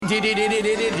Tjena.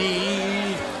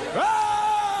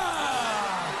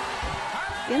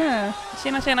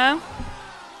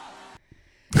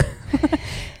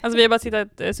 Alltså vi har bara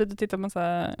suttit och tittat på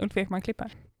massa Ulf Ekman-klipp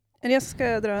här. Är det jag som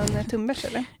ska dra en tumvers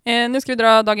eller? Nu ska vi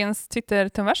dra dagens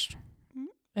Twitter-tumvers.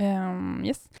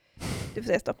 Yes. Du får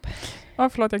säga stopp.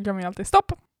 Förlåt, jag glömmer ju alltid.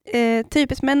 Stopp!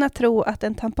 Typiskt män att tro att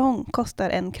en tampong kostar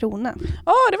 1 krona.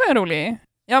 Det var ju roligt.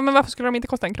 Ja, men varför skulle de inte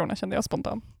kosta 1 krona, kände jag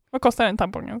spontant. Vad kostar en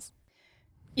tampong ens?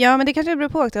 Ja, men det kanske beror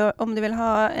på också om du vill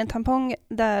ha en tampong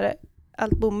där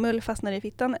allt bomull fastnar i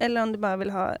fittan eller om du bara vill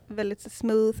ha väldigt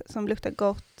smooth som luktar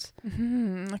gott.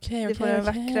 Du får ett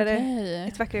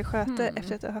vackrare sköte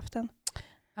efter att du har haft den.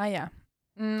 Ja.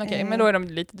 Men då är de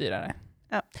lite dyrare.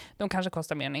 Ja. De kanske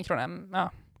kostar mer än 1 krona.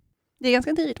 Ja. Det är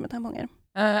ganska dyrt med tamponger.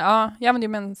 Ja, jag använde ju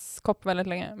menskopp väldigt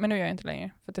länge. Men nu gör jag inte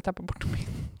längre för att jag tappar bort mig.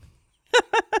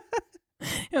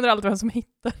 Jag undrar alltid vem som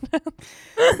hittar den.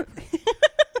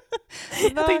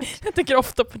 jag tänker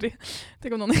ofta på det.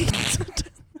 Tänk om någon hittar den.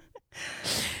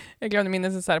 Jag glömde min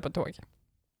necessär på tåg.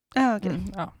 Okej.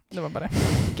 Det var bara det.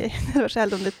 Okej, det var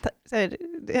själv om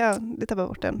du tappar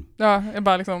bort den. Ja, jag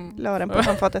bara liksom... La den på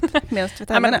handfatet medan du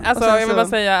tvättade händerna. Alltså, jag vill bara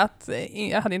säga att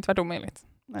jag hade inte varit omöjligt.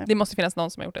 Nej. Det måste finnas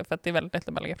någon som har gjort det för att det är väldigt lätt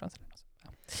att bara lägga från sig.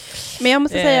 Men jag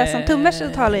måste säga som tumvers så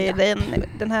talar ju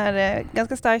den här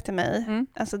ganska starkt till mig.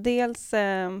 Alltså dels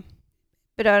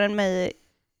berör den mig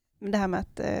det här med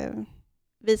att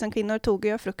vi som kvinnor tog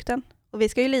ju av frukten. Och vi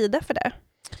ska ju lida för det.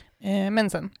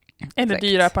 Mensen. Eller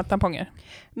dyra på tamponger.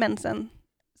 Mensen.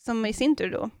 Som i sin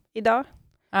tur då, idag,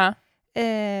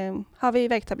 har vi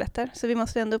värktabletter. Så vi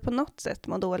måste ändå på något sätt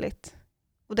må dåligt.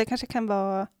 Och det kanske kan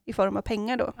vara i form av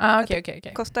pengar då. Okej.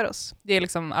 Kostar oss. Det är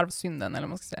liksom arvsynden eller vad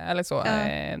man ska säga. Eller så.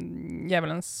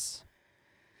 Djävulens...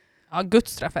 Ja,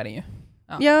 Guds straff är det ju.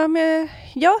 Ja, men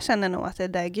jag känner nog att det är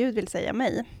det Gud vill säga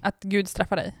mig. Att Gud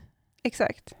straffar dig?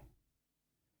 Exakt.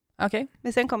 Okej.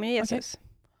 Men sen kommer ju Jesus.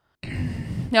 Okay.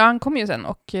 Ja, han kom ju sen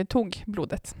och tog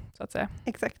blodet, så att säga.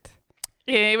 Exakt.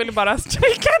 Jag ville bara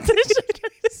stryka till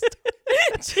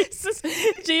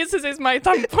Jesus is my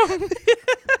tampon.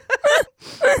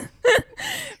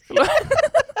 Förlåt.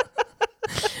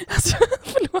 Alltså,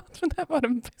 förlåt, men det här var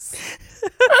den bästa.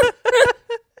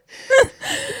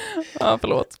 Ja,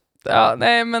 förlåt. Ja,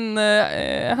 nej, men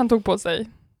han tog på sig.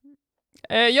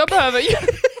 Jag behöver ju...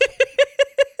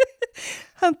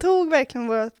 Han tog verkligen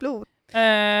vårt blod. Så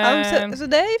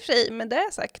det är i och för sig, med det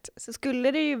sagt, så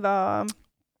skulle det ju vara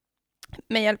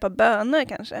med hjälp av böner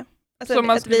kanske.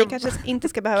 Alltså att vi kanske inte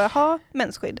ska behöva ha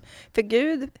mensskydd. För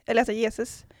Gud, eller alltså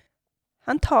Jesus,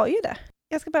 han tar ju det.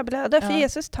 Jag ska bara blöda, för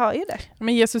Jesus tar ju det.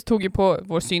 Men Jesus tog ju på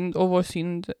vår synd, och vår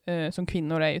synd som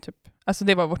kvinnor är ju typ, alltså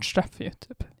det var vårt straff ju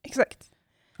typ. Exakt.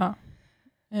 Ja.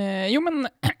 Jo, men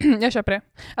jag köper det.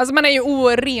 Alltså man är ju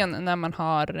oren när man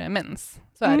har mens.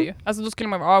 Så är det ju. Alltså då skulle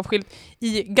man vara avskild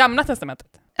i Gamla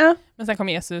testamentet. Ja. Men sen kom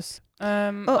Jesus.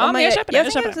 Men jag köper det.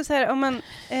 Jag tänker också så här, om man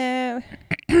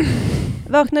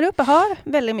vaknar upp och har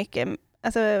väldigt mycket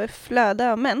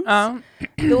flöde av mens,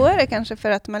 då är det kanske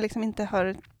för att man liksom inte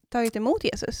har tagit emot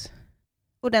Jesus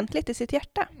ordentligt i sitt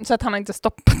hjärta. Så att han har inte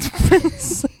stoppat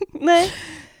mens. Nej.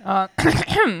 Ja.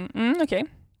 Okej.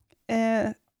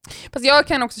 Fast jag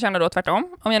kan också känna då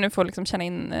tvärtom. Om jag nu får liksom känna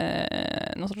in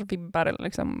någon sorts vibbar eller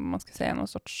liksom, man ska säga någon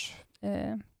sorts...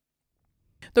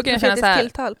 Då kan jag känna så här... Ett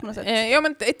tilltal på något sätt. Ja,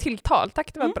 men ett tilltal.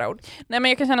 Tack, det var ett bra ord. Nej,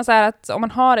 men jag kan känna så här att om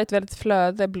man har ett väldigt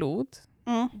flöde blod,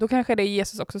 då kanske det är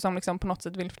Jesus också som liksom på något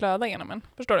sätt vill flöda genom en.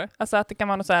 Förstår du? Alltså att det kan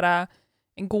vara något så här,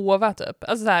 en gåva typ.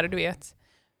 Alltså så här, du vet...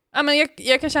 Ja, men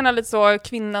jag kan känna lite så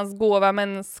kvinnans gåva,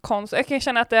 mäns konst. Jag kan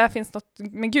känna att det här finns något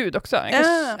med Gud också.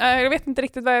 Jag vet inte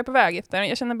riktigt vad jag är på väg efter.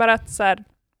 Jag känner bara att så här,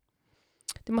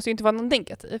 det måste ju inte vara något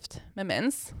negativt med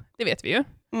mens. Det vet vi ju.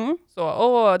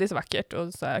 Så, det är så vackert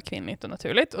och så här kvinnligt och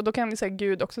naturligt. Och då kan vi säga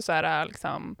Gud också så här,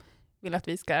 liksom, vill att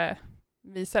vi ska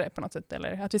visa det på något sätt.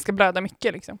 Eller att vi ska blöda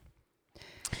mycket. Liksom.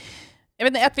 Jag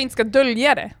vet inte, att vi inte ska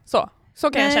dölja det.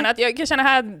 Så kan jag känna. Att jag kan känna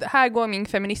här går min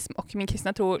feminism och min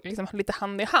kristna tro liksom lite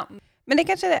hand i hand. Men det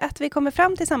kanske är att vi kommer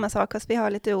fram till samma sak fast vi har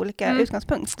lite olika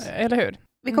utgångspunkt. Eller hur?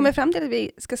 Vi kommer fram till att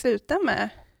vi ska sluta med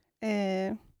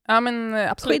ja, men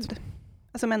absolut. Skydd.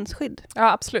 Alltså mensskydd.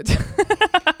 Ja, absolut.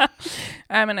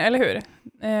 Nej, men eller hur?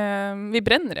 Vi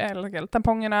bränner det helt enkelt.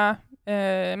 Tampongerna,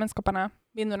 menskopparna,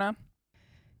 bindorna.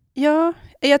 Ja,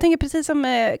 jag tänker precis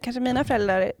som kanske mina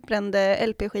föräldrar brände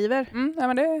LP-skivor. Ja,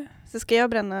 men det... Så ska jag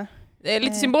bränna... Det är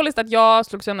lite symboliskt att jag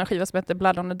slog sönder en skiva som heter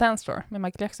Blood on the Dance Floor med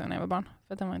Michael Jackson när jag var barn.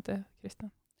 För att den var inte kristen.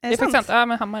 Det är faktiskt sant. Ja,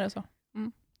 med hammare och så.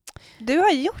 Du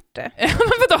har gjort det. Men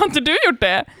vadå, har inte du gjort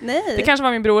det? Nej. Det kanske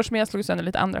var min bror som jag slog sönder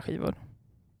lite andra skivor.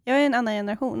 Jag är en annan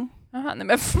generation. Aha, nej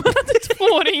men du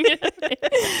får inget.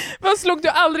 Vad slog du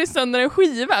aldrig sönder en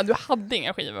skiva? Du hade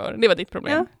inga skivor. Det var ditt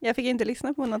problem. Ja, jag fick inte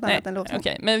lyssna på något annat än låten.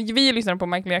 Okej, men vi lyssnade på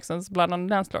Michael Jacksons Blood on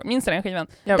the Dance Floor. Minns du den skivan?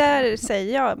 Där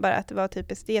säger jag bara att det var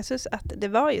typiskt Jesus att det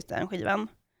var just den skivan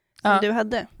som du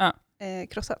hade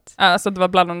krossat. Ja, alltså det var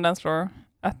Blood on the Dance Floor.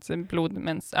 Att blod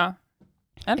mens,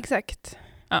 Exakt.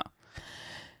 Ja.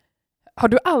 Har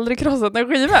du aldrig krossat en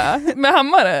skiva med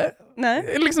hammare?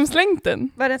 Nej. Liksom slängt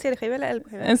den? Var det en CD-skiva eller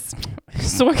LP-skiva?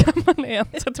 Så gammal är jag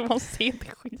inte att det var en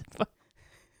CD-skiva.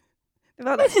 Det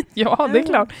var det? Ja, det är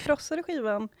klart. Krossade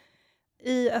skivan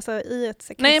i ett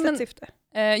kristet syfte?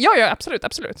 Ja, absolut.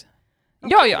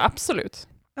 Okay. Ja, absolut.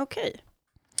 Okej.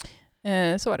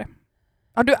 Så var det.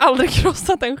 Har du aldrig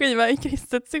krossat en skiva i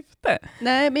kristet syfte?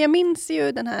 Nej, men jag minns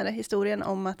ju den här historien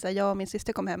om att jag och min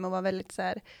syster kom hem och var väldigt så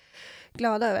här,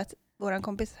 glada över att våran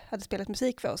kompis hade spelat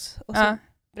musik för oss. Och så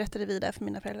berättade vi där för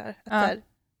mina föräldrar att där,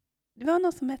 det var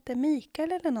någon som hette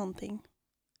Mikael eller någonting.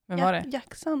 Vem var det?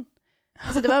 Jackson.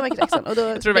 Alltså det var Michael Jackson. Och då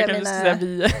jag tror verkligen du skulle säga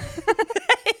vi.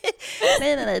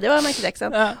 nej, det var Michael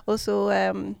Jackson. Och så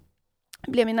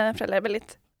blev mina föräldrar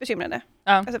väldigt bekymrade.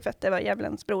 Alltså för att det var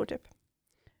djävulens bror typ.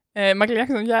 Michael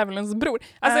Jackson, djävulens bror.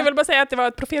 Alltså jag vill bara säga att det var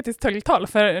ett profetiskt tilltal,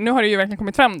 för nu har det ju verkligen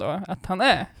kommit fram då att han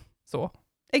är så.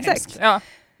 Exakt. Ja,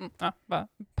 bara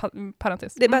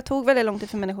parentes. Det bara tog väldigt lång tid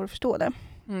för människor att förstå det.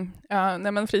 Ja,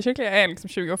 nej men frikyrkliga är liksom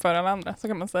 20 år före alla andra, så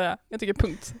kan man säga. Jag tycker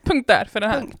punkt där för den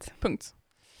här. Punkt.